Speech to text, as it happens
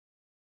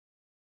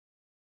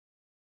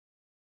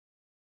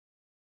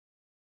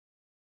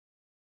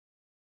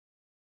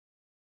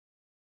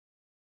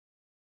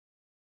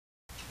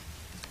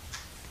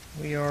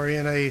We are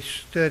in a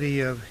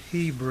study of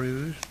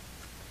Hebrews.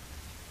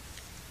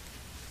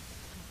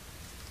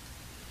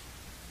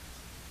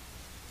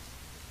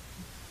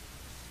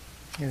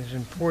 It's an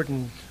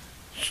important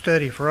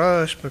study for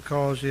us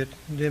because it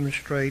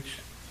demonstrates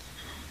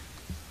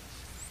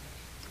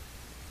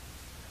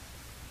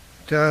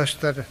to us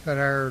that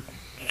our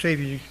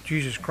Savior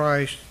Jesus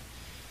Christ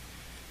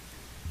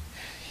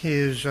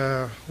is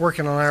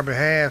working on our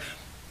behalf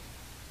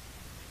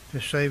to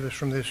save us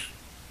from this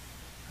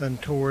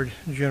untoward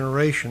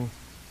generation.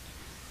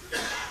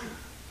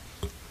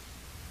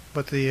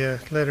 But the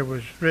letter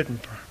was written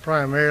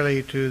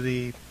primarily to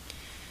the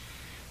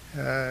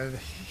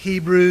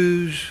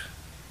Hebrews,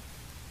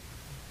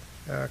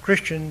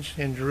 Christians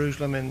in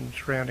Jerusalem and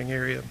surrounding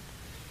area,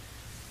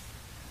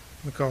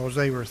 because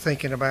they were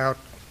thinking about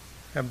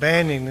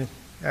abandoning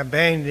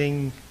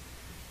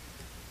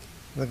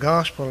the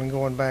gospel and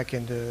going back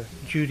into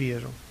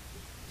Judaism.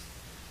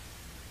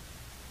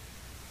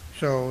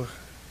 So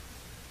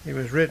it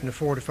was written to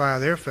fortify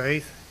their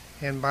faith,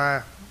 and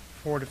by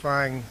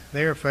fortifying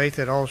their faith,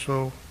 it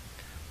also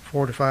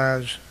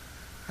fortifies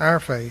our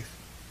faith.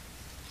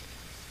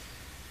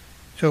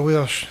 So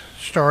we'll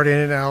start in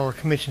it. I'll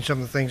mention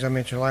some of the things I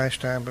mentioned last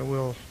time, but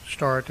we'll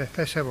start.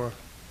 Let's have a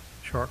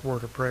short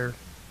word of prayer.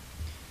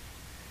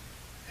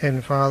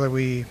 Heavenly Father,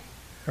 we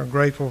are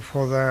grateful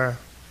for thy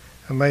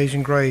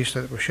amazing grace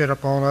that was shed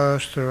upon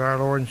us through our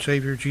Lord and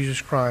Savior Jesus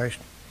Christ.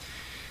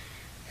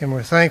 And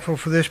we're thankful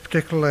for this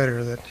particular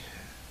letter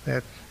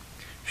that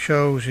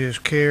shows his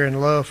care and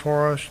love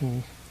for us,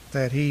 and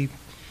that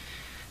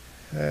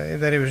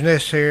that it was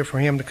necessary for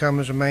him to come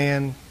as a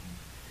man,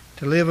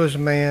 to live as a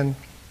man,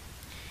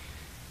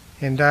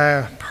 and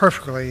die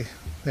perfectly,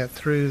 that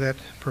through that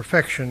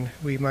perfection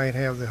we might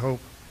have the hope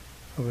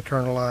of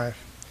eternal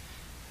life.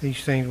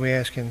 These things we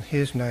ask in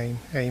his name.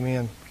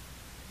 Amen.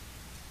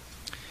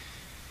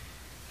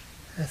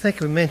 I think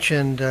we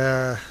mentioned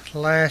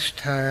last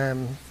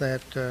time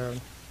that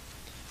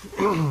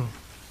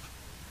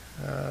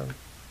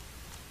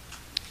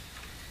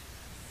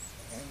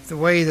the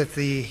way that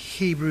the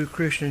Hebrew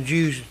Christian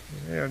Jews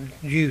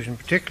in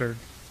particular,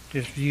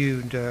 just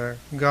viewed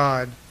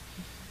God.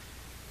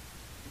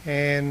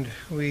 And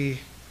we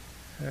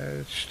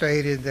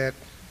stated that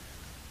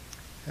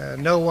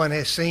no one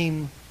has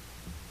seen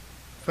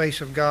the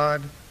face of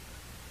God,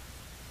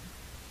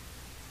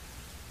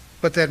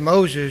 but that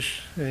Moses,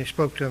 and he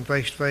spoke to him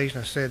face to face,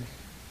 and I said,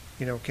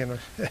 can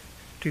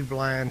two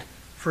blind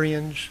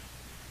friends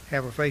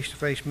have a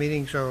face-to-face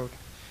meeting? So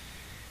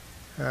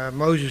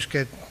Moses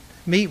could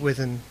meet with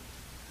him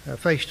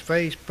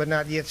face-to-face, but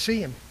not yet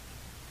see him.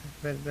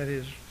 That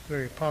is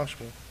very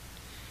possible.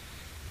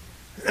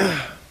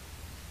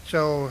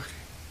 So,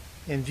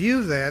 in view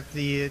of that,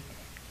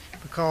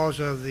 because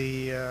of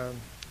the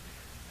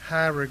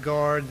high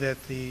regard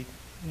that the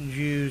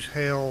Jews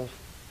held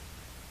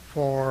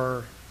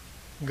for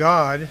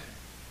God,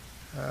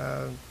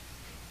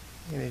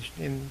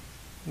 in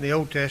the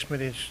Old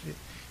Testament, it's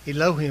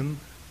Elohim,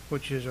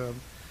 which is a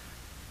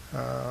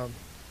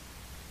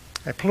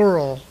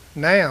plural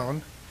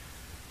noun,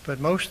 but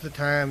most of the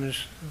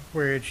times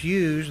where it's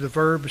used, the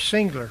verb is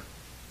singular.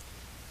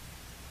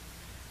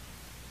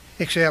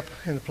 Except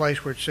in the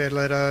place where it said,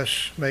 let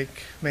us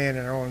make man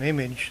in our own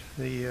image.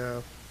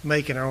 The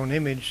make in our own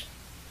image,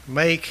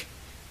 make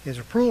is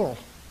a plural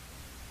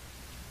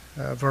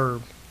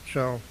verb.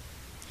 So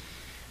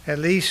at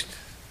least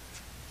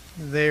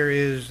there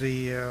is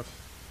the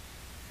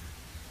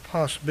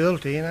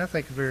possibility, and I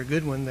think a very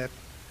good one, that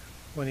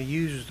when he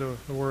uses the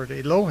word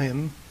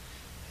Elohim,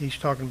 he's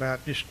talking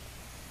about just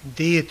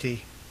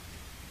deity.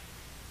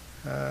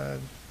 It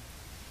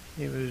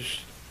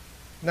was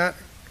not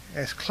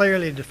as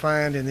clearly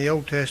defined in the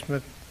Old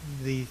Testament,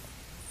 the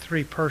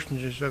three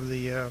personages of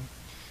the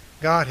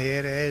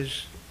Godhead,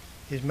 as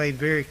is made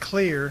very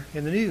clear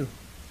in the New.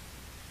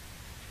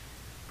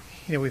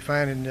 We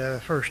find in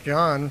 1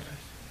 John,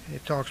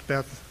 it talks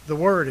about the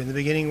Word. In the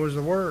beginning was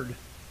the Word.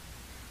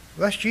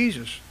 Well, that's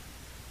Jesus.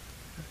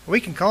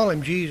 We can call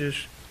him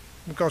Jesus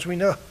because we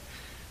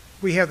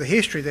have the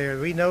history there.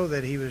 We know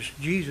that he was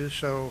Jesus,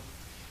 so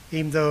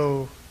even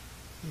though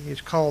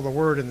it's called the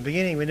Word in the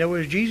beginning, we know it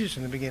was Jesus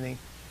in the beginning,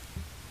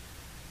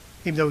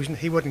 even though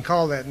he wasn't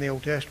called that in the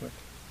Old Testament.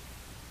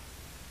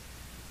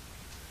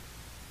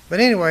 But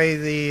anyway,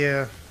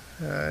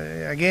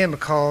 again,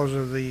 because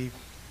of the,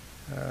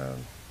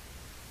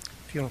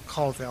 if you want to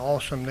call it the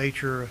awesome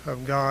nature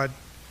of God,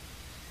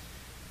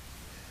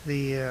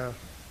 the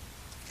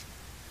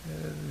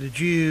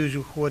Jews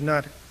would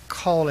not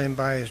call him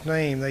by his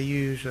name. They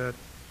use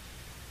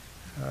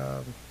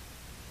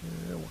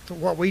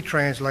what we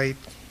translate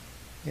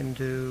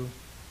into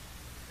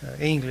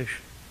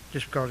English,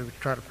 just because we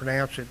try to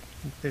pronounce it.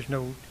 There's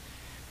no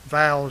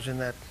vowels in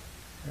that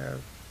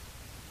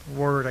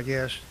word, I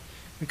guess.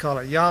 We call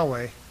it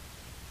Yahweh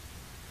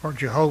or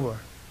Jehovah.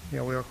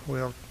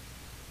 We'll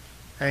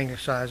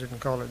anglicize it and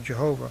call it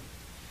Jehovah.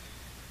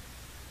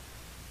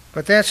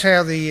 But that's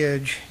how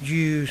the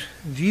Jews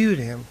viewed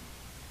him.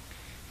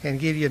 And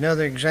give you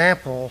another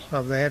example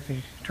of that, if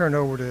you turn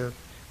over to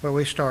Well,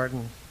 we start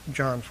in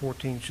John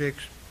 14:6.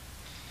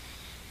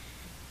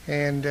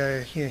 And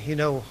you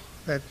know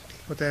that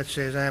what that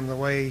says, I am the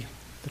way,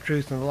 the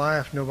truth, and the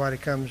life. Nobody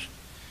comes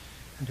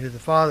unto the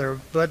Father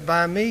but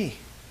by me.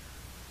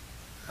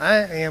 I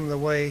am the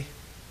way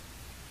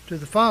to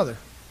the Father.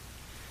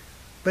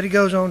 But he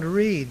goes on to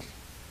read,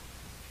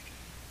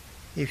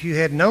 if you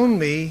had known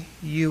me,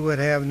 you would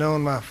have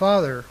known my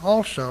Father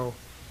also.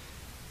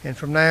 And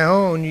from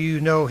now on you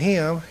know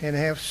him and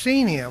have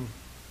seen him.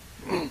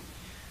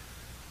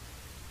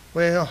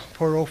 Well,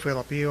 poor old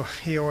Philip,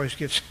 he always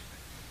gets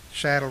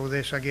saddled with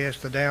this, I guess,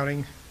 the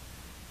doubting.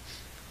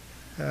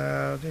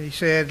 He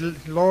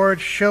said, Lord,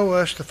 show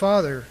us the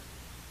Father,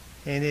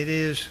 and it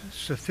is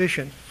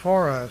sufficient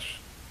for us.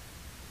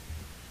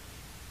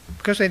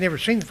 Because they'd never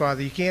seen the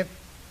Father, you can't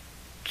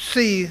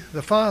see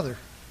the Father.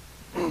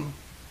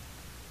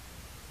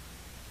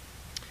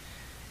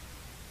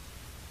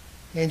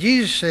 And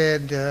Jesus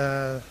said,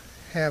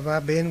 have I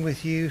been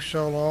with you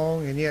so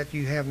long, and yet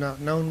you have not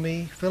known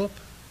me, Philip?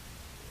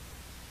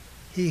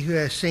 He who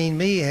has seen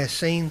me has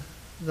seen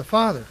the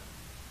Father.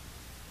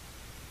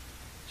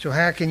 So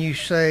how can you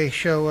say,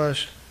 show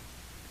us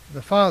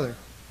the Father?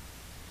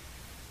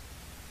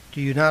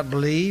 Do you not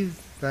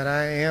believe that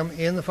I am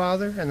in the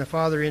Father, and the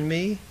Father in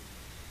me?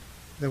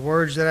 The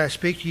words that I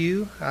speak to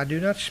you, I do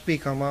not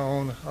speak on my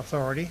own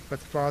authority, but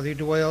the Father who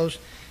dwells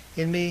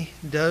in me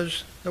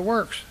does the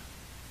works.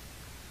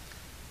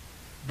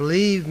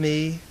 Believe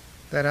me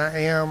that I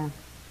am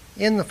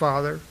in the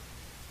Father,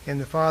 and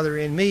the Father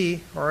in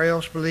me, or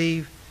else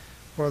believe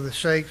for the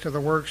sake of the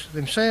works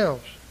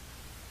themselves.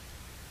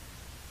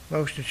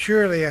 Most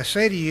assuredly I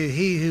say to you,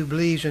 he who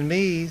believes in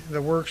me,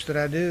 the works that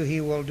I do,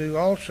 he will do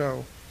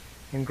also,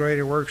 and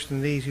greater works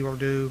than these he will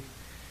do,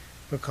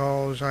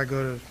 because I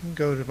go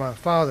to my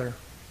Father.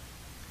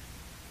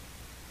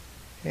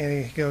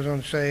 And he goes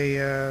on to say,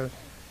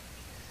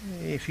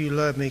 if you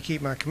love me,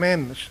 keep my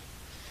commandments.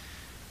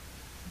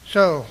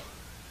 So,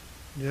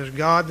 does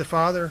God the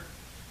Father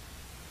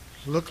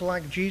look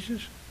like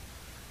Jesus?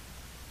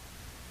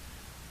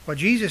 Well,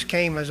 Jesus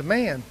came as a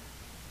man.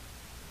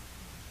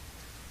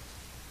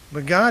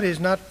 But God is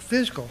not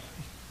physical.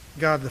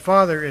 God the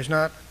Father is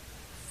not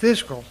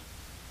physical.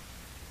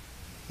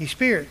 He's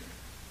spirit.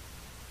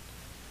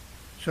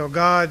 So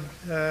God,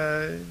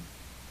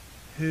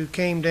 who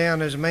came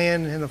down as a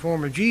man in the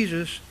form of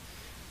Jesus,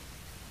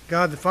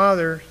 God the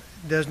Father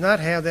does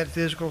not have that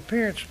physical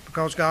appearance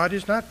because God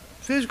is not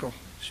physical.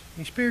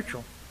 He's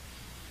spiritual.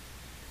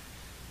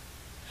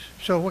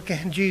 So what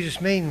can Jesus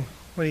mean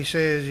when he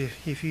says,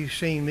 if you've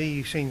seen me,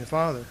 you've seen the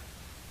Father?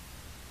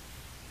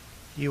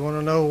 You want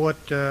to know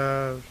what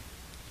the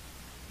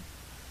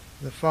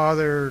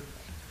Father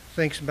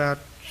thinks about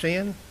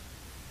sin?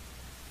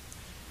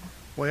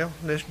 Well,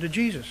 listen to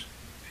Jesus.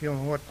 If you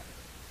want to know what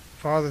the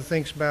Father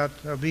thinks about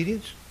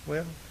obedience,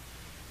 well,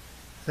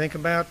 think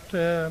about,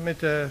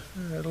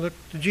 look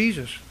to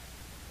Jesus.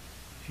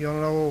 If you want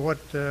to know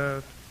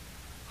what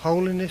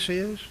holiness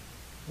is,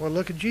 well,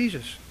 look at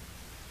Jesus.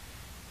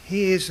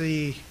 He is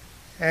the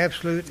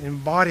absolute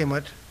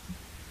embodiment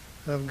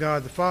of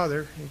God the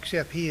Father,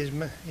 except he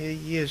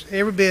is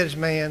every bit as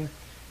man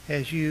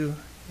as you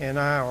and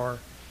I are,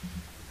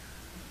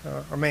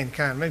 or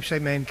mankind. Maybe say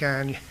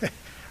mankind.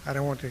 I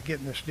don't want to get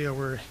in this deal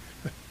where,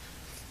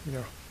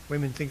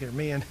 women think they're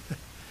men.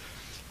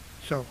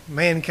 So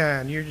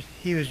mankind,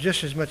 he was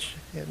just as much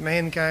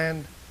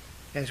mankind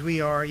as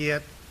we are,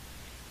 yet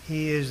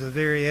he is the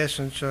very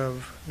essence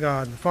of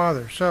God the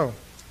Father. So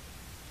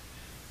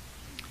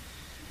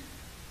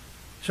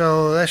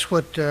that's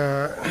what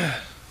the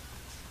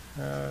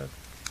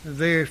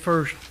very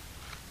first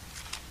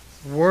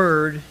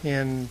word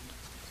in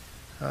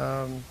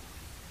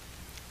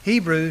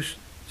Hebrews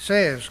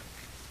says,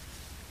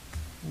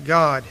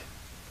 God.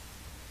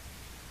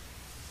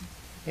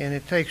 And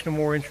it takes no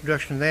more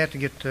introduction to that to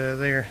get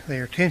their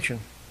attention.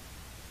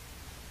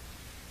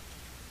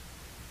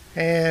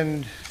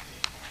 And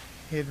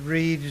it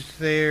reads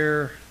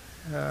there,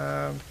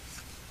 the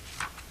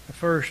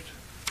first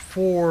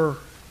 4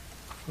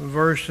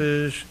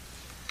 verses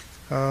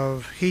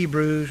of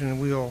Hebrews, and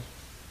we'll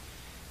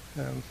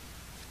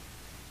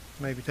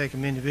maybe take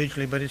them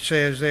individually, but it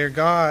says there,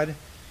 God,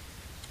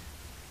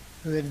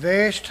 who at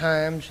various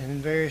times and in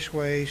various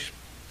ways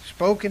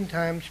spoke in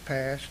times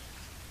past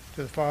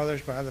to the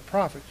fathers by the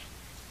prophets.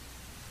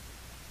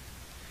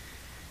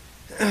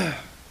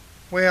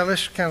 Well,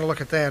 let's kind of look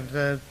at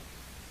that.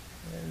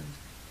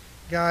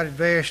 God at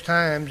various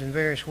times in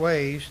various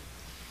ways.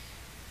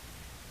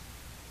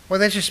 Well,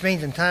 that just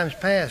means in times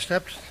past.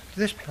 Up to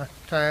this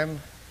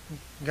time,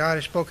 God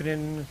has spoken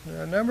in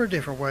a number of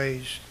different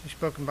ways. He's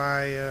spoken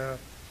by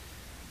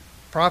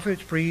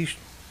prophets, priests.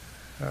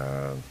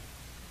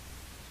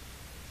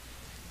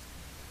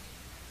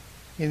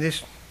 In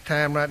this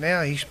time right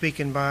now, he's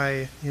speaking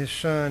by his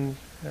Son,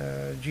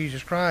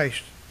 Jesus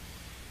Christ,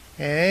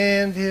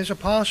 and his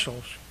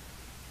apostles.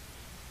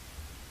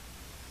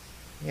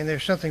 And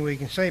there's something we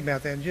can say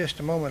about that in just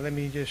a moment. Let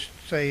me just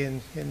say,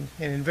 in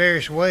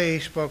various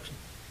ways, spoke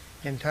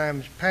in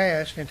time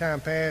past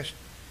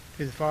to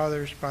to the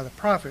fathers by the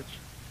prophets.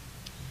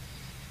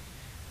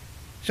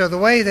 So the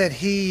way that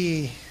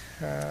he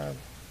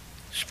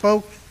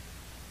spoke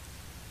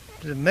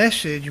the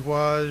message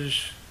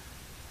was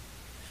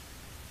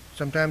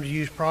sometimes he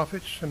used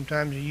prophets,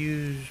 sometimes he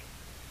used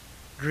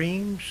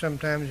dreams,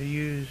 sometimes he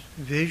used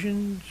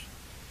visions,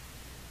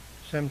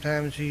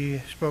 sometimes he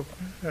spoke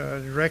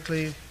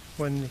directly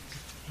when,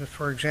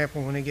 for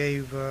example, when he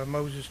gave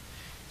Moses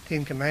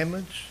 10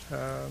 Commandments.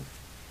 So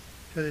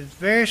there's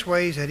various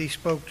ways that he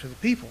spoke to the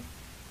people.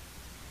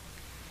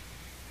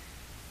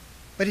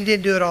 But he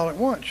didn't do it all at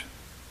once.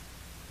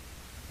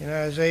 In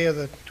Isaiah,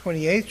 the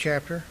 28th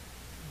chapter,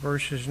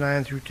 verses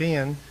 9 through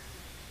 10,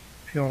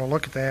 if you want to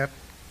look at that,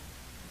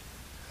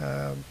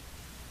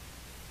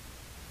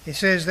 it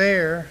says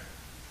there,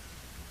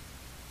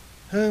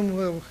 whom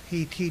will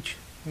he teach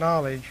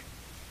knowledge,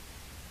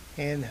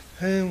 and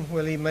whom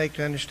will he make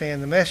to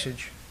understand the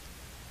message?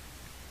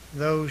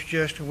 Those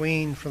just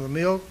weaned from the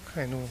milk,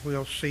 and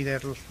we'll see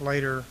that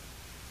later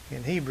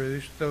in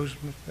Hebrews, those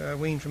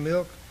weaned from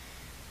milk,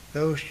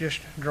 those just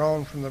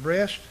drawn from the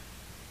breast.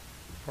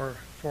 For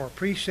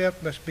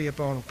precept must be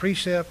upon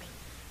precept,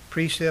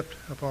 precept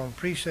upon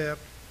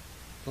precept,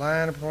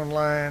 line upon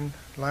line,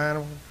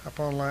 line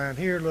upon line,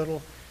 here a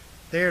little,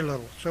 there a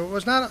little. So it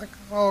was not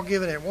all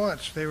given at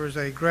once. There was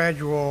a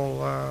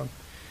gradual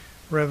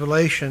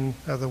revelation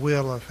of the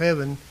will of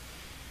heaven,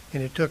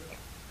 and it took,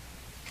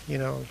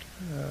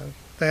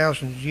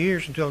 thousands of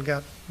years until it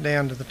got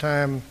down to the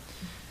time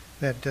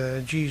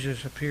that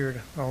Jesus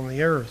appeared on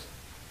the earth.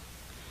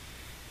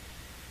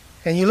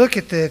 And you look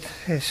at that,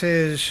 it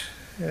says,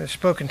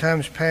 spoken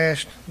times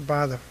past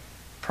by the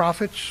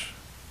prophets,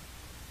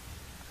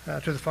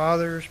 to the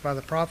fathers by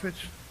the prophets,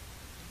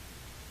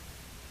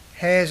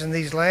 has in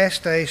these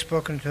last days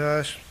spoken to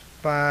us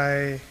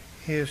by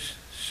his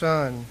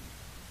Son.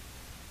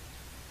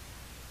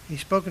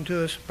 He's spoken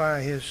to us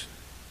by his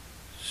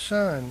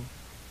Son.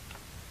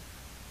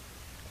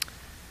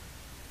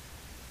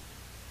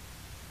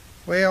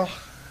 Well,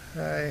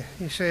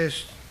 he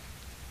says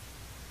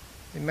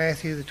in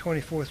Matthew, the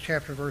 24th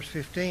chapter, verse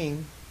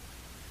 15,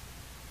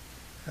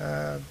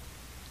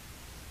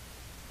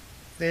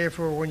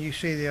 therefore, when you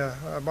see the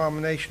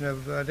abomination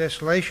of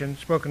desolation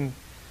spoken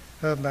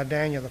of by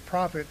Daniel the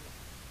prophet,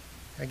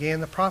 again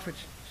the prophet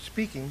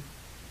speaking,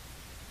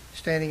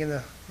 standing in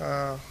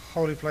the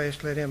holy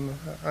place, let him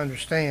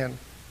understand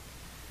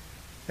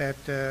that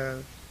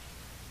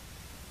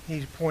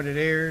he's appointed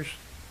heirs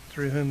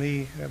through whom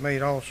he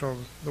made also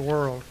the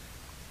world.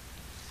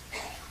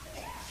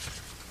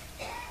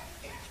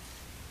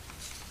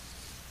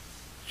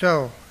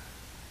 So,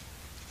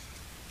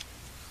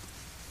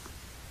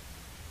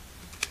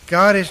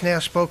 God has now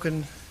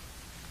spoken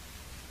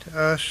to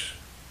us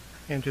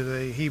and to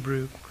the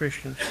Hebrew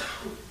Christians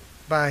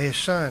by his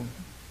Son.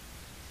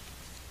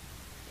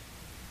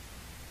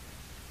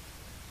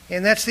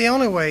 And that's the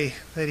only way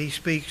that he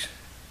speaks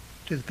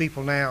to the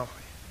people now.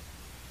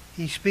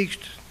 He speaks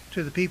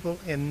to the people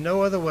in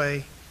no other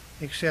way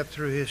except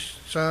through his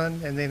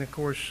Son, and then, of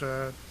course,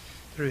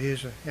 through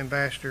his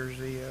ambassadors,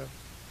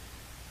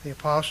 the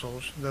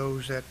apostles,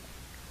 those that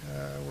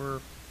were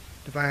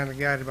divinely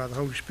guided by the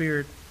Holy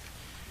Spirit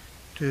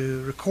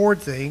to record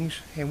things,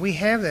 and we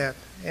have that,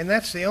 and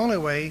that's the only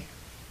way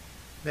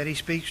that he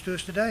speaks to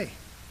us today.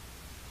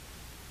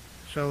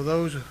 So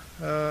those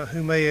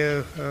who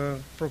may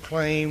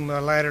proclaim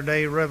a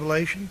latter-day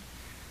revelation,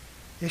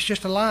 it's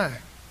just a lie.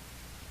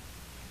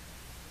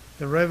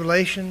 The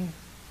revelation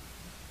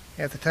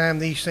at the time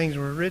these things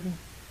were written,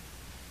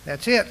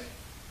 that's it.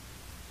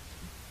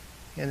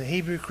 And the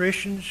Hebrew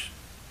Christians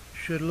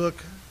should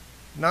look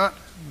not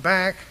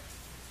back,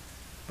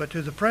 but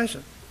to the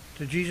present,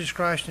 to Jesus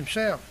Christ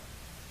himself.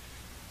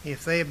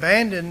 If they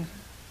abandon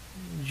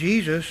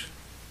Jesus,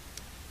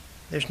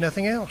 there's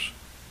nothing else.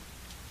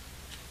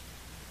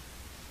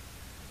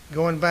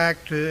 Going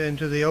back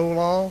into the old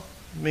law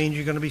means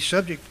you're going to be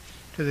subject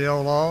to the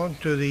old law,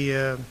 to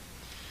the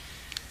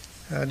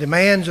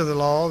demands of the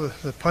law,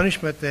 the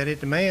punishment that it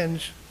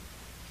demands,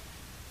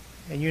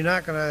 and you're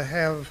not going to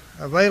have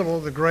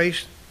available the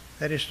grace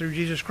that is through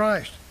Jesus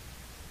Christ.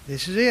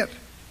 This is it.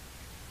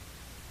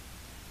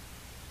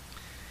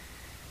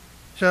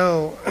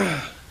 So,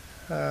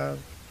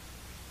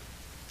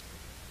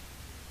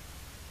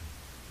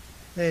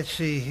 let's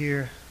see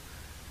here.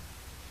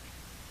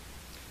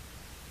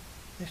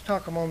 Let's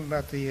talk a moment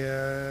about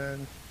the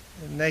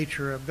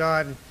nature of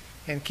God.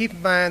 And keep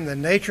in mind, the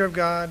nature of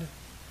God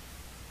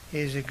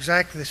is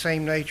exactly the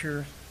same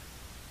nature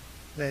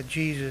that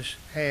Jesus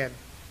had.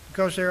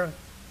 Because they're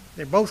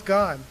both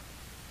God.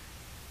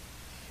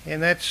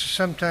 And that's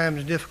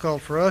sometimes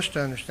difficult for us to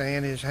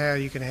understand, is how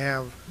you can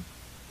have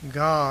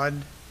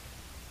God,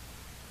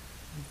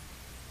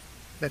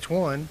 that's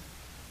one,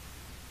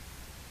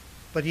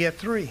 but yet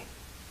three.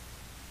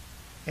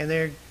 And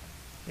they're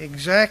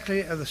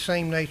exactly of the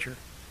same nature.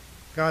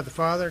 God the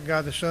Father,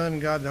 God the Son,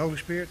 and God the Holy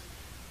Spirit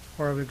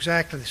are of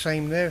exactly the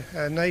same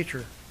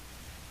nature.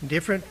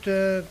 Different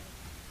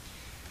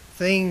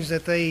things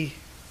that they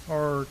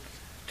are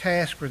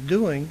tasked with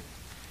doing,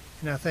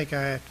 and I think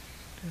I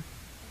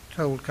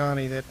told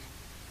Connie that,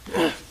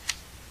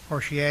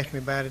 or she asked me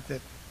about it,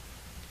 that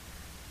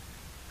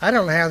I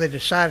don't know how they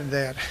decided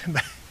that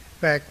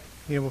back,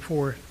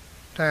 before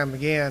time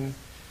began.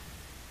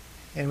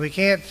 And I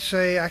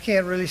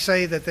can't really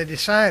say that they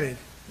decided,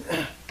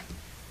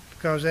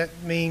 because that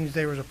means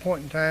there was a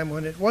point in time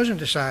when it wasn't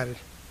decided.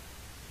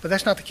 But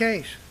that's not the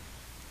case.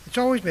 It's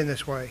always been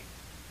this way.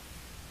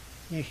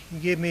 You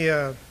give me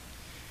a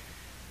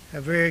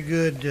very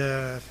good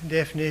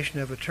definition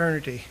of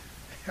eternity.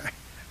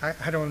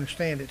 I don't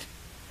understand it.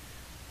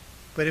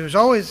 But it was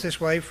always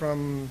this way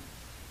from,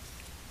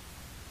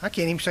 I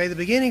can't even say the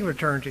beginning of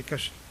eternity,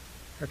 because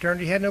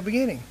eternity had no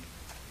beginning.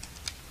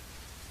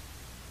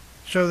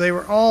 So they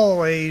were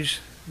always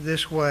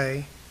this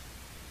way.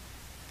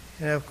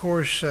 And of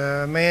course,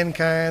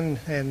 mankind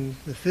and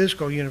the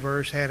physical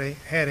universe had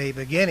a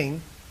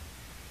beginning.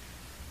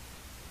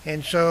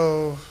 And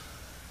so,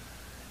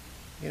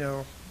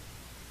 the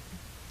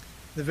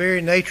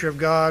very nature of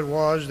God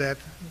was that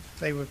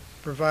they would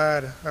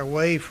provide a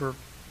way for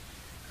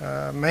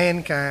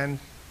mankind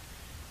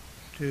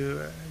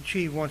to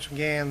achieve once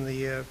again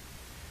the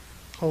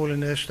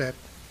holiness that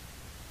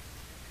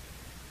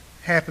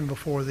happened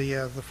before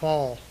the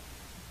fall.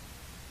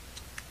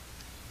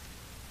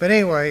 But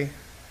anyway,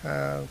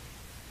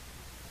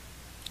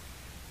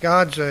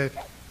 God's a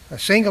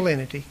single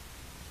entity,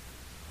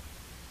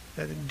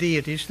 a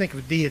deity. Just think of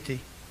a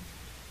deity.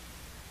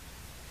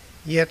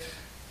 Yet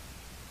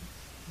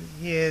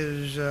he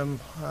is,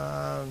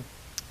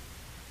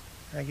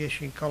 I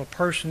guess you can call it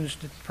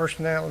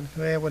personality.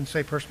 Well, I wouldn't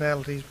say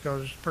personalities,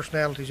 because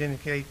personalities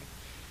indicate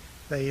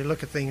they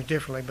look at things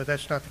differently, but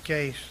that's not the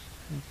case.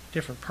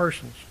 Different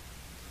persons.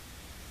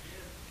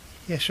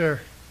 Yes,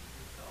 sir.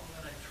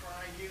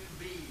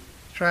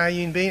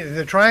 Triune being.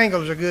 The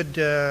triangle is a good,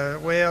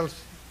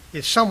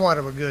 it's somewhat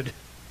of a good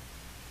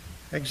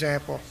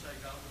example.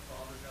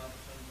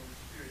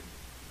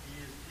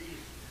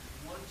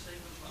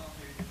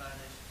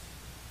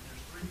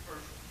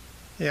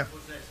 Yeah.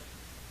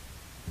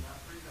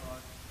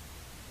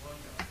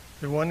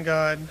 The one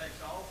God.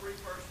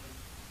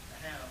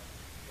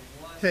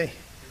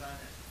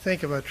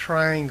 Think of a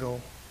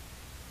triangle.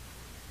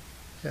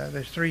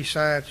 There's three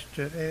sides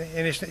to it,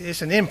 and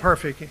it's an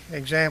imperfect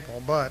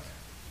example, but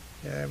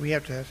we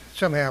have to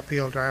somehow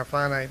appeal to our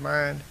finite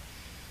mind.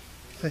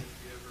 If you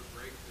ever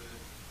break the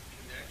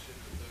connection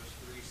of those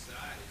three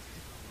sides,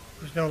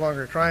 it's no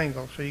longer a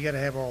triangle, so you got to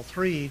have all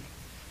three.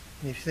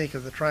 And if you think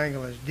of the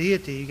triangle as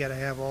deity, you got to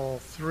have all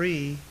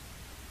three.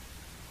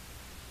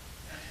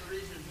 That's the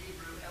reason in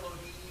Hebrew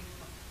Elohim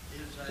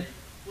is a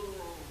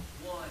plural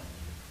one.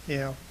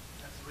 Yeah.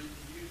 That's the reason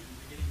they use in the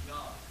beginning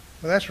God.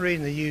 Well, that's the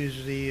reason they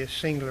use the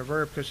singular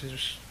verb, because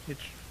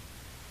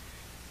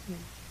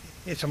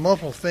it's a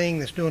multiple thing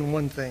that's doing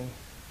one thing.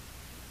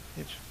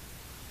 Does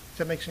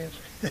that make sense?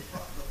 The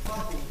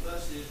problem with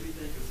us is we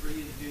think of three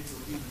individual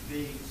human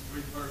beings,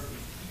 three persons,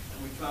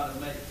 and we try to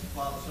make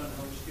Father, Son, and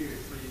Holy Spirit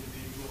three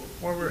individual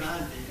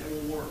humanity. That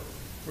won't work.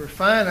 We're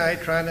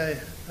finite trying to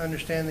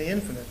understand the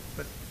infinite,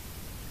 but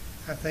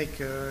I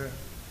think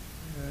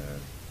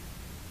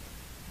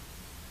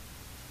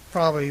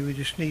probably we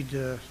just need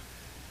to,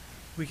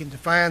 we can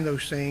define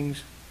those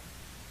things,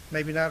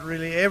 maybe not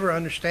really ever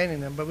understanding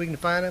them, but we can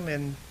define them,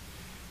 and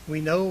we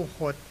know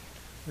what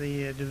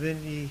the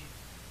divinity,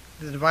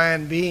 the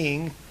divine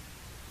being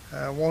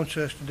wants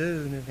us to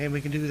do, and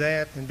we can do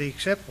that and be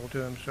acceptable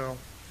to him. So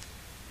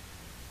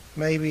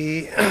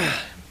maybe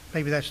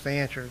that's the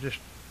answer. Just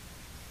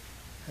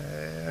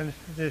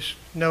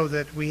know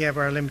that we have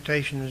our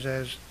limitations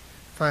as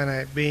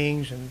finite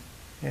beings,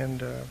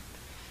 and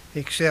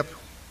accept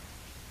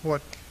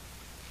what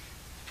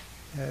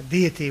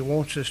deity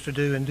wants us to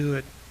do, and do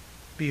it,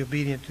 be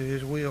obedient to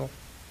his will.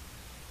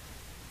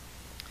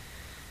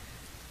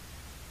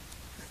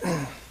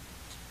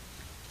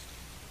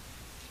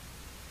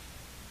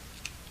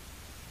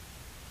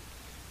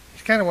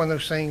 It's kind of one of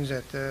those things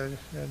that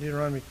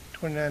Deuteronomy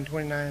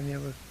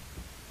 29:29,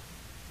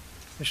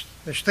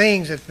 there's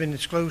things that have been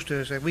disclosed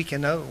to us that we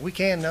can know. We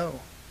can know.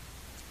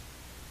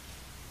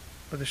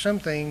 But there's some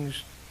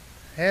things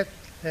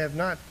have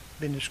not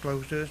been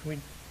disclosed to us. We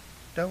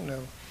don't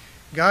know.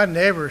 God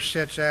never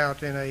sets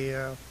out in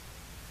a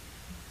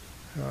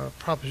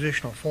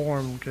propositional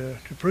form to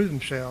prove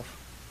himself.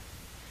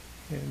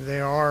 And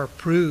there are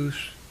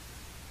proofs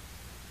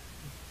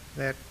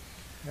that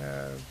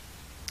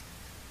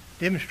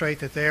demonstrate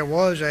that there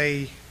was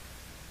a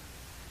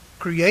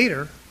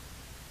creator,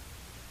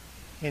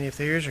 and if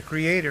there is a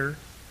creator,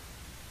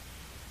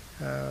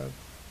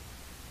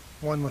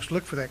 one must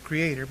look for that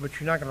creator, but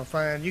you're not going to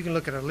find, you can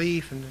look at a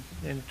leaf and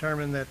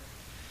determine that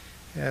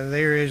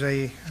there is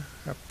a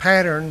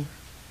pattern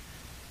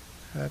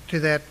to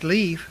that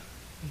leaf,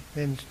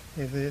 and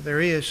if there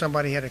is,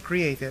 somebody had to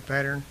create that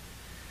pattern.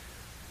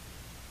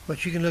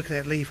 But you can look at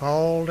that leaf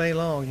all day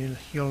long.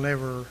 You'll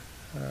never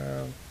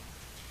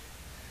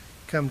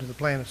come to the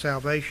plan of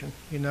salvation.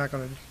 You're not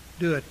going to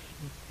do it.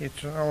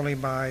 It's only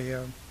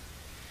by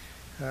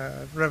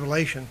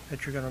revelation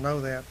that you're going to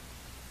know that.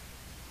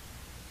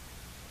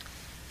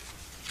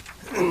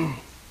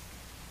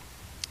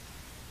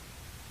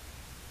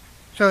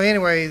 So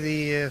anyway,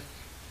 the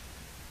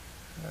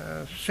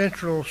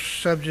central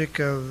subject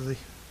of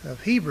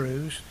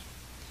Hebrews,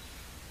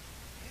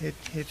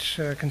 it's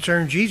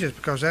concerned Jesus,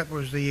 because that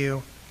was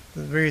the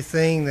very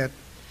thing that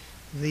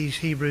these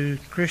Hebrew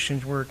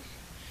Christians were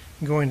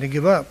going to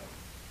give up.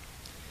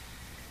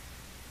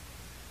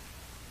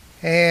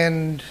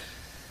 And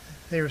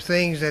there were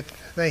things that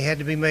they had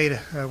to be made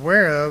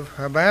aware of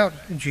about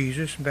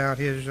Jesus, about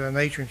his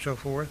nature and so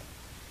forth,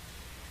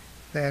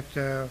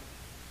 that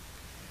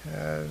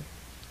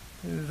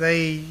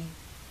they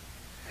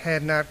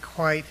had not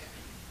quite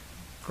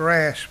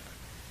grasped.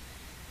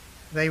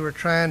 They were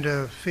trying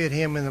to fit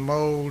him in the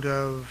mold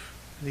of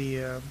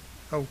the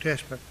Old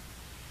Testament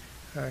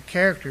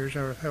characters,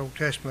 or Old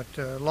Testament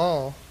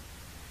law,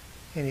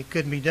 and it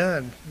couldn't be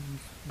done.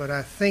 But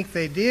I think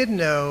they did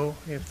know,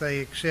 if they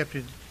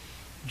accepted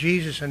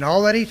Jesus and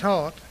all that he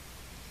taught,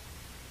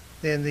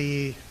 then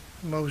the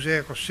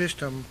Mosaical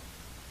system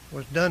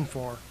was done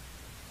for.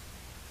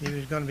 He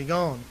was going to be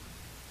gone.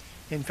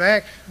 In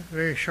fact,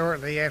 very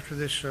shortly after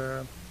this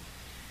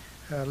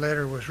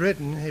letter was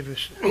written, it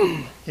was,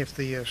 if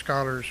the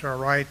scholars are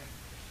right,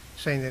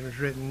 saying that it was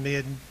written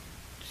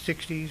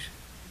mid-60s,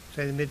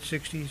 say the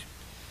mid-60s,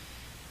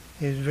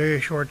 it was a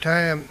very short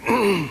time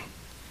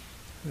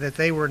that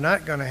they were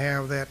not going to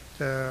have that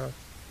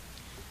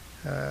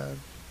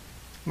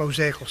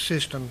Mosaical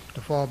system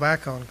to fall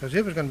back on, because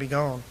it was going to be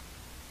gone.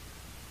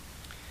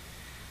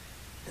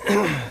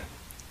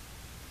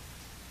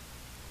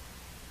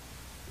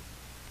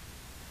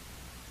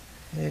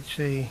 Let's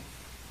see.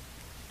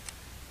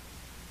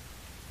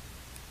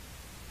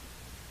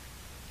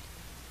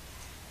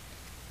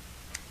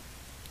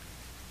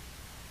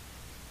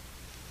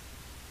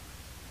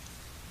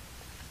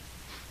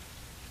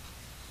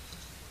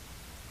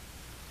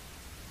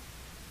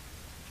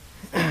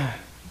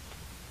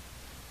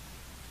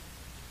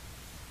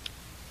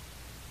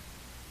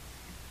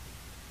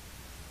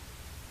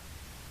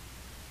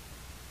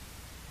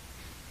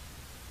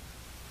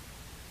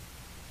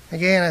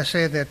 Again, I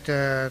said that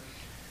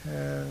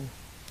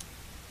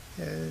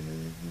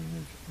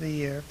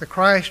the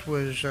Christ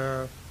was,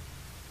 or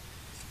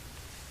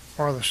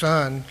the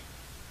Son,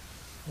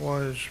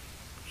 was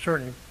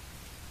certainly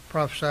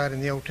prophesied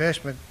in the Old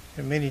Testament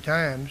many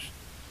times.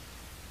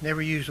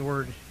 Never used the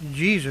word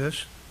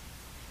Jesus.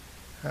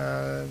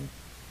 And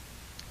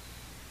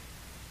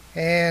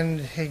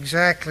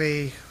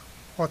exactly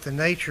what the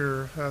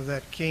nature of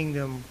that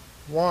kingdom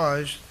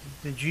was,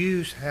 the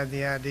Jews had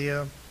the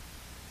idea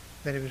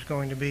that it was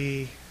going to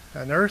be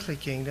an earthly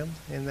kingdom,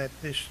 and that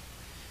this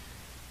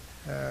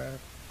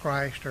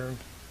Christ, or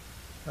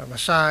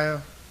Messiah,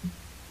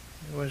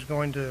 was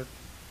going to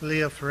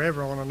live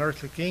forever on an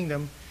earthly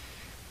kingdom,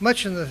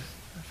 much in the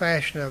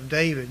fashion of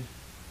David,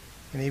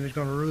 and he was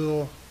going to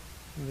rule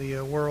the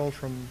world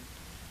from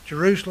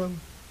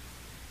Jerusalem,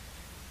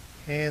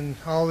 and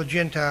all the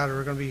Gentiles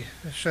were going to be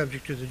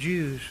subject to the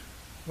Jews.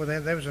 Well,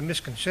 that was a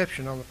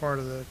misconception on the part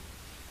of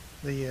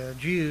the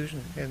Jews,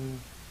 and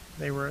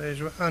it was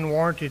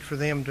unwarranted for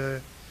them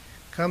to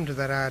come to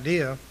that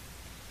idea.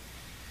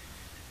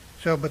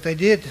 So, but they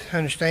did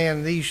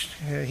understand, these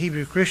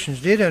Hebrew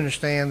Christians did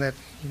understand that,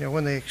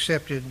 when they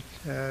accepted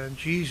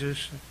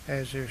Jesus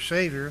as their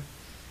Savior,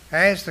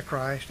 as the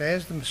Christ,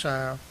 as the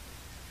Messiah,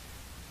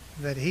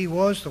 that he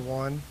was the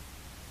one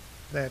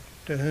that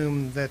to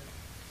whom that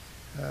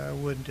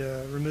would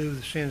remove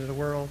the sins of the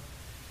world.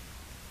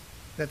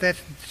 That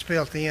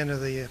spelled the end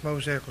of the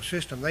Mosaical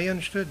system. They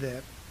understood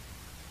that.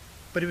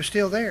 But it was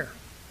still there.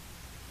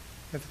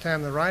 At the time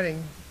of the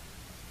writing,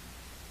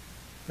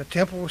 the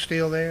temple was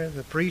still there,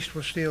 the priest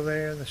was still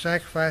there, the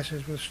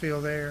sacrifices were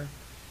still there.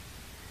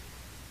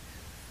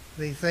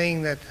 The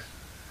thing that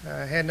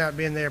had not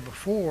been there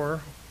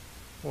before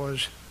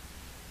was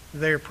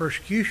their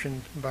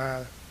persecution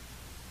by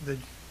the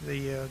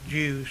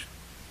Jews.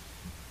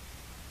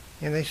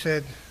 And they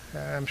said,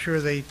 I'm sure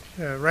they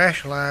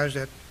rationalized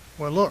that,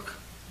 well, look,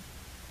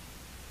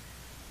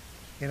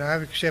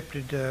 I've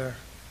accepted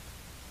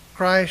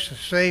Christ as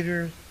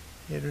Savior.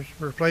 It was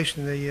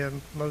replacing the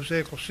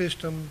Mosaical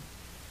system.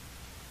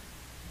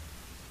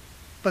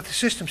 But the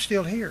system's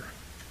still here.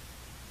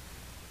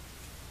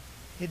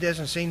 It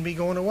doesn't seem to be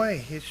going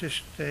away. It's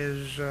just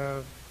as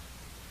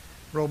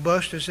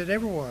robust as it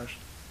ever was.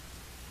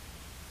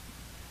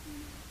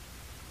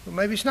 But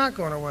maybe it's not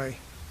going away.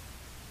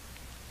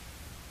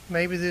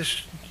 Maybe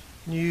this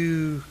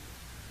new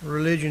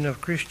religion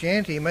of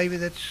Christianity, maybe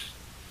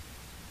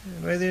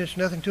there's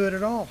nothing to it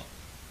at all.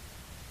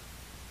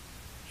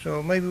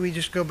 So maybe we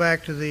just go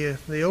back to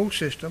the old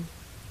system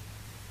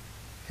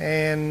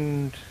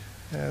and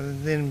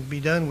then be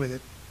done with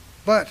it.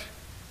 But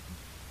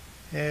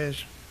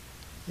as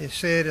is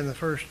said in the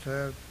first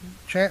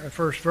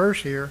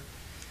verse here,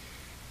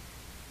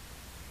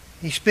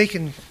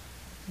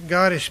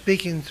 God is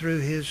speaking through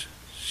his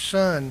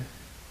Son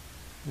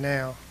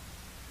now.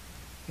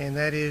 And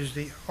that is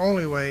the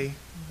only way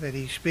that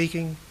he's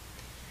speaking.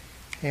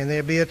 And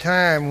there'll be a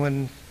time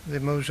when the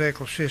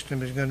Mosaical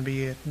system is going to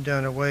be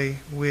done away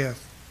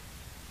with.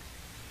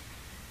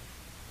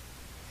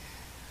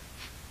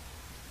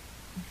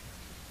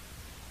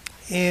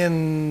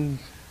 in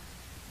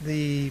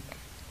the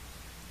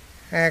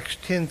Acts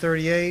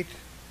 10:38,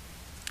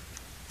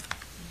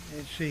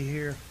 let's see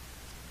here.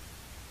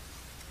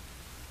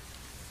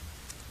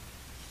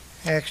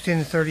 Acts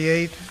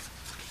 10:38.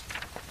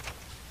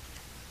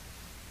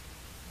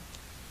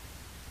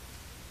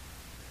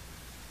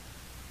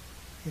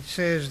 It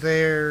says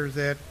there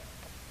that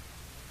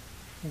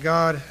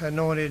God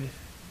anointed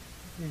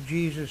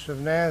Jesus of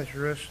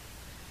Nazareth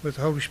with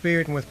the Holy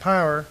Spirit and with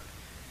power,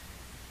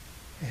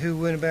 who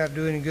went about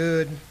doing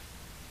good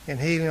and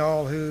healing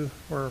all who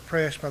were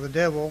oppressed by the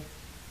devil,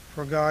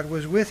 for God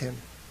was with him.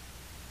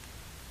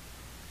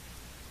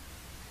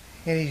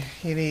 And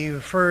he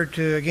referred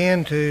to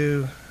again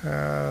to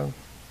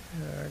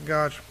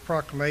God's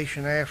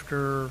proclamation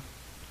after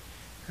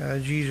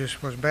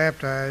Jesus was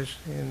baptized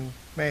in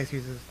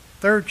Matthew the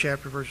 3rd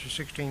chapter, verses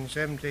 16 and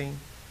 17.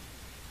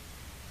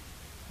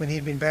 When he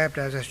had been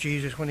baptized, that's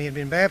Jesus, when he had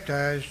been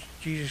baptized,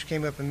 Jesus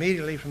came up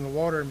immediately from the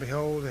water, and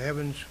behold, the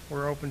heavens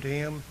were opened to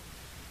him,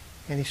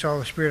 and he saw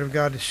the Spirit of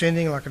God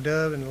descending like a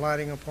dove and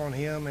lighting upon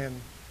him,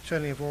 and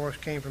suddenly a voice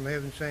came from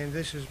heaven saying,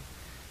 "This is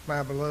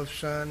my beloved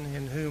Son,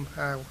 in whom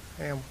I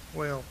am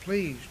well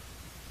pleased."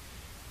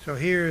 So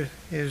here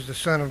is the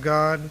Son of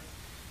God.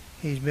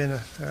 He's been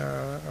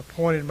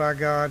appointed by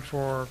God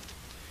for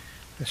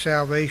the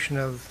salvation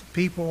of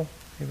people.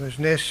 It was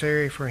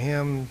necessary for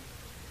him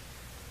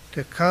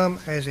to come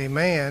as a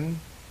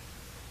man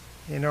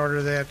in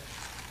order that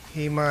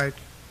he might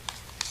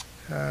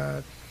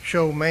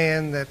show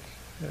man that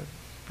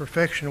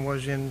perfection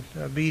was in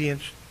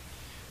obedience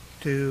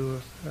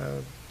to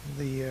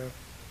the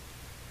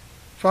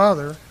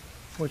Father,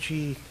 which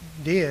he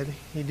did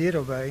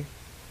obey.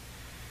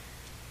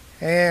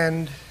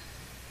 And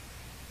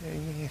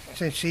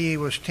since he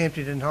was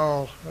tempted in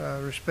all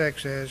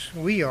respects as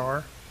we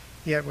are,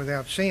 yet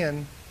without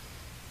sin,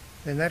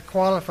 then that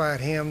qualified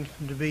him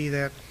to be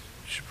that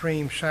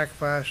supreme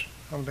sacrifice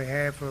on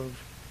behalf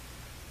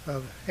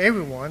of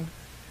everyone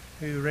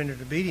who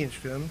rendered obedience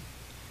to him.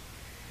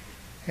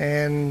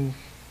 And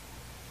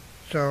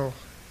so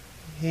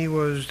he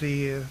was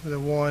the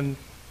one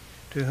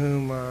to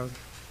whom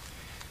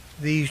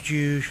these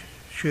Jews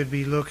should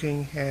be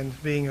looking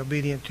and being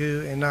obedient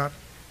to and not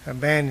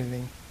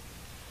abandoning.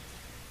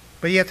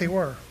 But yet they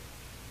were.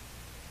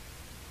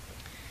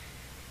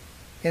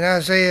 In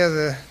Isaiah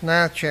the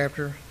 9th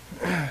chapter,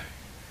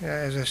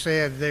 as I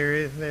said,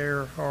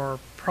 there are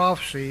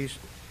prophecies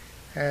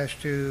as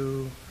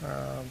to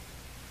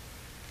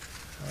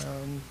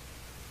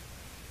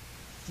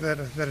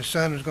that a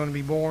son is going to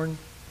be born.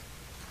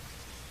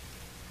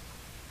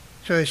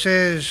 So it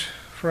says,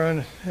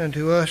 "For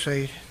unto us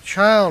a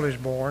child is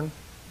born,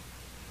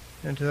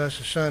 unto us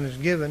a son is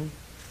given,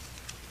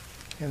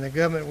 and the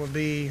government will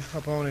be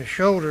upon his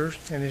shoulders,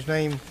 and his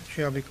name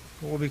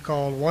will be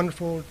called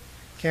Wonderful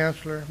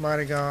Counselor,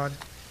 Mighty God,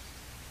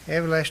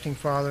 Everlasting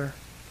Father,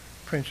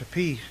 Prince of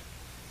Peace."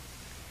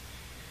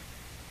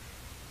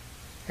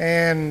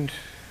 And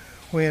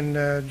when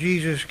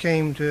Jesus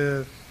came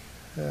to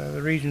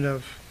the region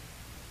of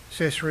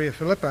Caesarea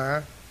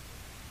Philippi,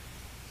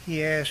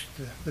 he asked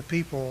the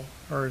people,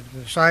 or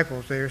the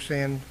disciples there,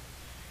 saying,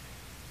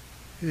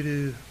 "Who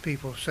do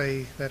people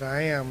say that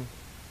I am,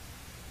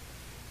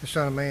 the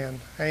Son of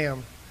Man,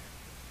 am?"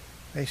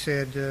 They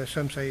said,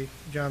 some say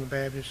John the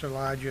Baptist,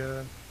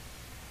 Elijah,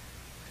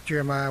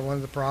 Jeremiah, one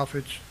of the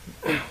prophets.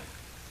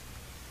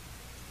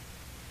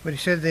 But he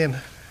said to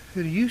them,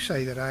 "Who do you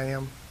say that I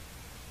am?"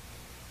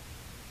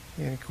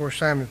 And of course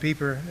Simon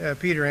Peter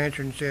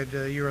answered and said,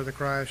 "You are the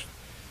Christ,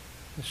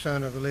 the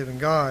Son of the living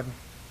God."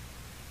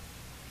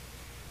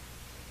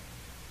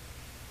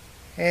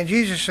 And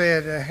Jesus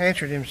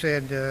answered him,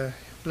 said,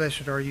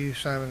 "Blessed are you,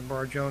 Simon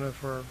Bar-Jonah,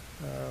 for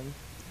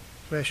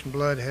flesh and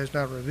blood has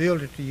not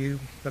revealed it to you,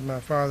 but my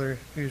Father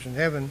who is in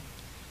heaven."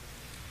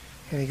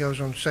 And he goes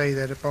on to say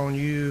that upon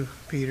you,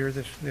 Peter,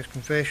 this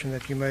confession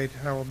that you made,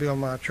 I will build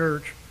my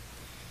church,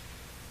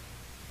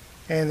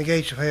 and the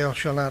gates of hell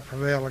shall not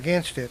prevail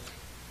against it.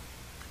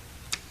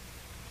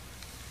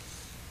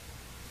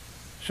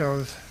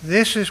 So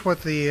this is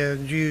what the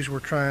Jews were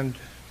trying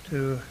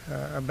to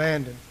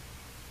abandon.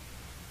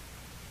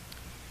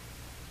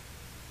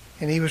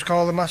 And he was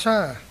called the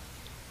Messiah,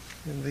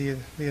 the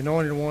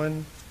anointed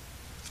one.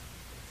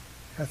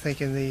 I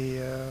think in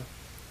the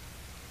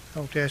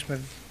Old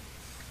Testament,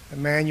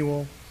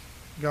 Emmanuel,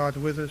 God's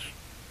with us.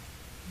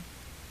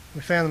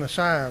 We found the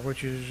Messiah,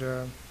 which is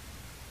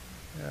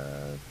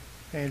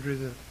Andrew,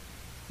 the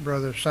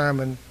brother of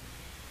Simon,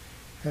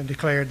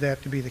 declared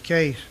that to be the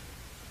case.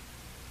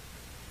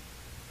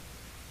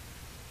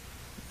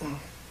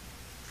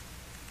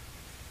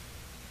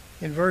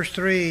 In verse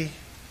 3,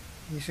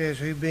 he says,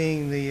 "Who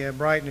being the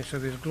brightness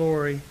of his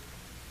glory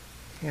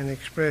and the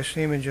express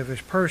image of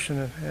his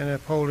person, and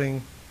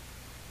upholding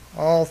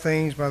all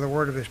things by the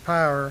word of his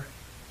power,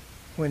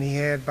 when he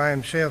had by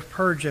himself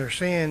purged their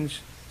sins,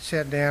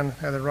 sat down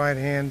at the right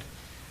hand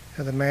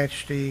of the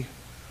Majesty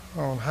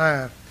on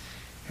high."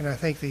 And I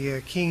think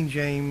the King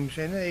James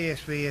and the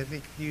ASV, I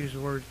think, use the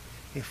word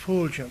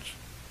effulgence.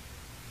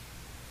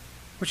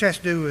 which has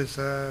to do with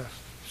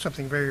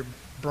something very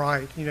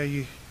bright. You know,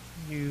 you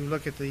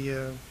look at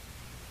the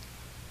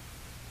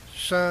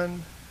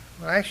sun.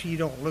 Well, actually, you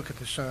don't look at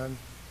the sun.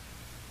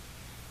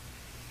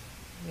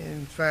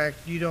 In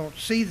fact, you don't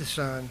see the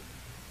sun.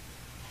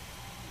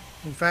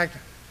 In fact,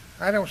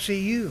 I don't see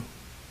you.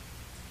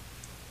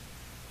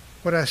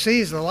 What I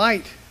see is the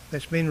light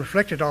that's been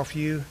reflected off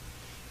you,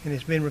 and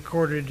it's been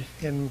recorded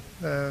in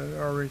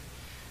or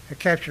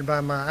captured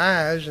by my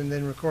eyes and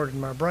then recorded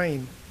in my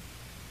brain.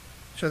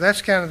 So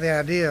that's kind of the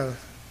idea.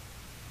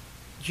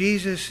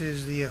 Jesus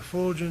is the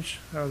effulgence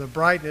or the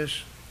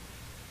brightness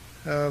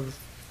of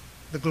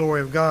the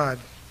glory of God.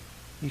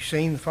 You've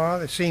seen the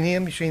Father, seen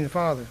Him, you've seen the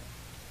Father.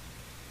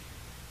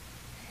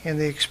 And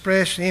the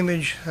express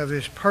image of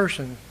His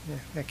person.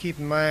 Now keep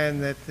in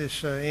mind that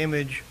this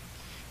image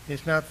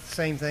is not the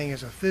same thing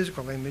as a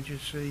physical image.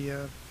 It's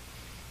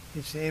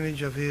the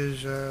image of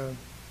His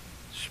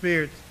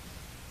Spirit.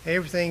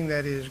 Everything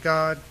that is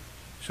God,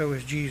 so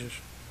is Jesus.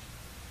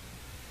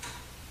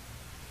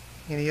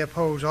 And He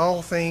upholds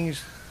all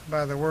things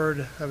by the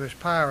word of His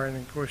power. And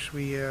of course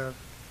we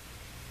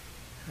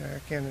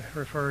can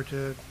refer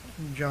to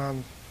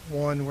John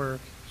 1 where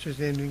it says,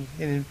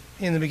 in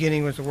the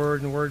beginning was the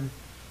Word, and the Word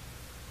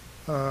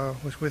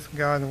was with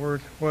God, and the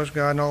Word was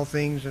God, and all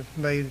things are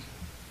made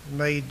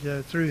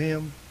through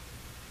Him.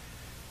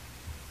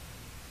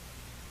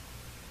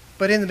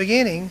 But in the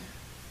beginning,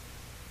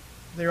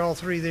 they're all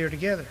three there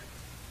together.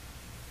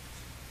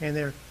 And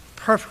they're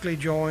perfectly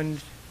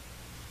joined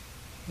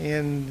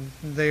in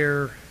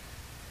their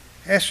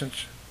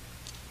essence.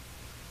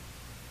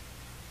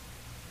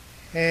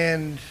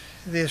 And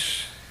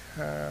this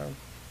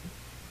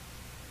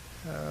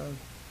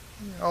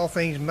all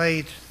things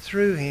made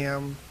through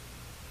Him,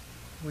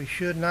 we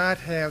should not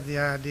have the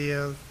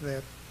idea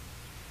that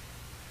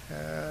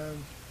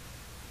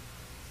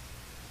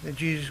that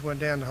Jesus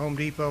went down to Home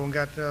Depot and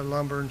got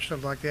lumber and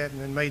stuff like that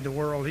and then made the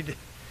world.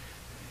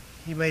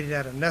 He made it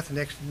out of nothing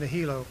next to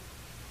nihilo.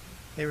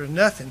 There was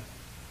nothing,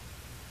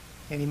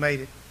 and He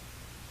made it.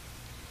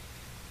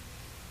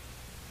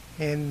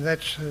 And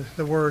that's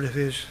the word of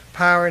His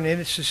power, and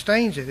it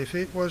sustains it. If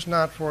it was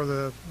not for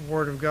the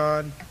Word of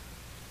God,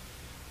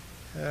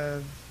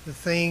 the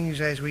things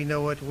as we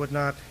know it would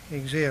not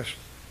exist.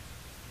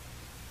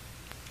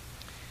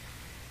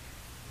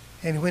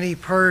 And when He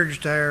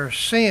purged our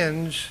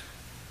sins,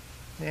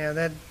 now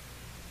that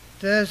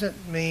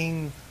doesn't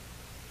mean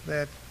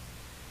that,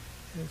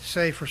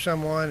 say for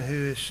someone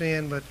who has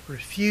sinned but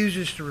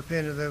refuses to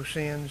repent of those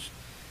sins,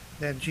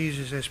 that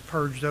Jesus has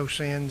purged those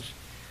sins.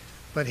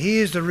 But He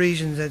is the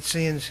reason that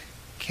sins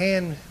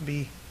can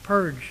be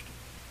purged,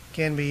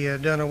 can be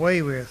done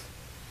away with.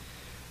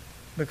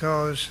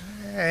 Because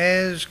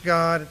as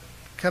God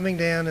coming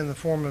down in the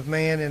form of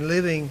man and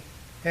living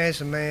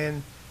as a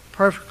man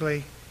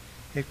perfectly,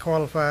 it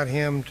qualified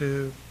Him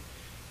to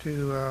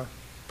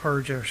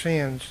purge our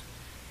sins.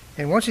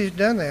 And once He's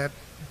done that,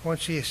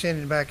 once He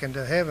ascended back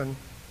into heaven,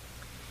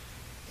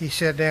 He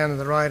sat down at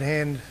the right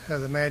hand of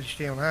the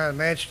Majesty on high. The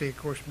Majesty, of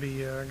course, would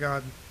be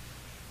God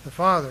the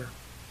Father.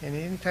 And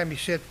anytime you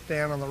sit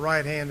down on the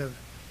right hand of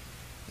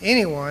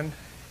anyone,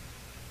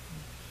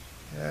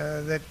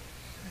 that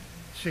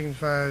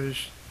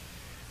signifies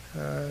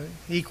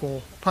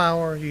equal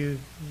power.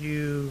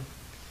 You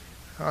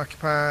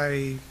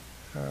occupy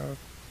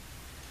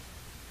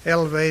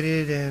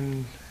elevated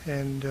and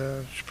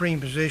supreme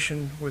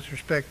position with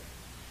respect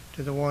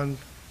to the one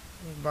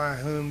by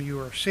whom you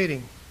are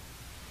sitting.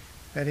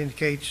 That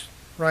indicates,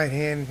 right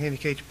hand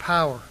indicates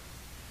power.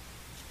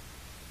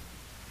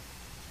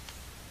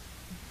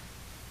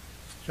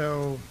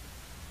 So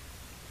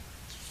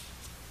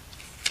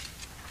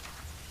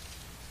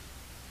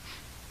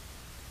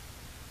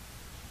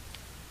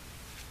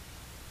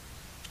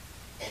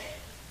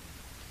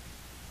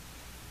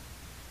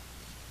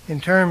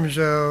in terms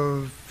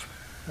of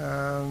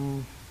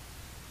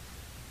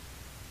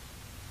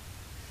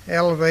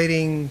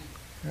elevating,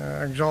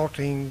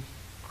 exalting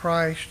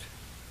Christ,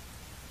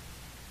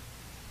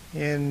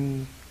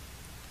 in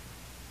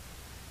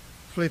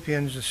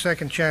Philippians, the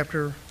 2nd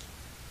chapter,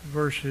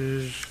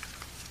 verses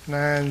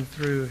 9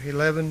 through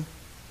 11,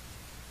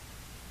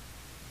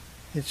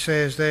 it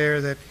says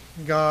there that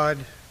God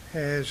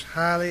has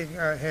highly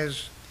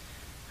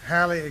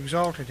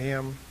exalted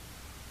Him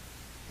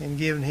and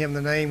given Him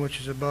the name which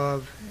is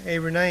above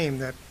every name,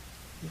 that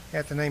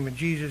at the name of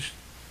Jesus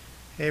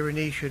every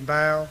knee should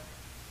bow.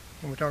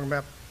 And we're talking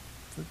about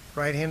the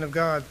right hand of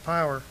God, the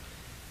power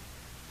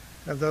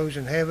of those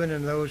in heaven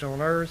and those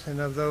on earth and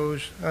of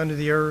those under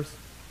the earth,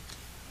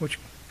 which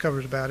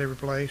covers about every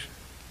place.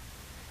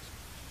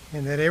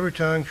 And that every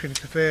tongue should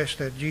confess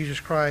that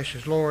Jesus Christ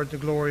is Lord, the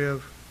glory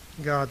of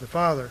God the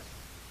Father.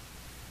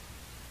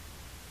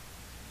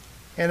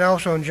 And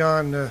also in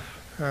John,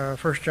 1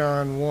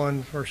 John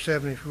 1, verse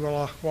 7, if we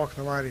will walk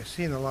in the light and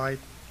see in the light,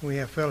 we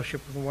have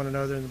fellowship with one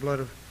another, in the blood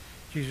of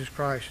Jesus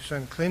Christ, His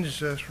Son,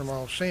 cleanses us from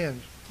all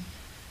sins.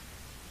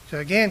 So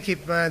again,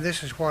 keep in mind,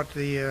 this is what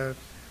the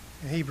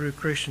Hebrew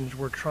Christians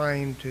were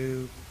trying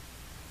to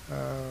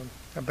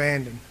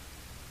abandon.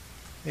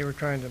 they were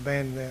trying to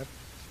abandon that.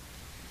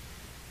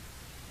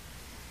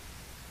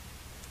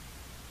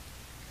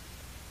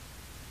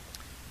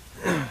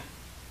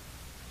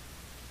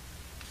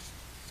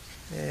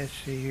 Let's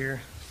see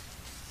here.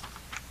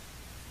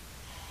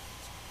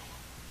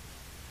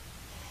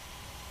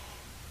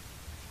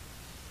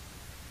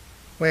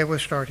 Well, we'll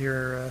start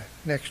here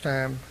next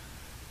time.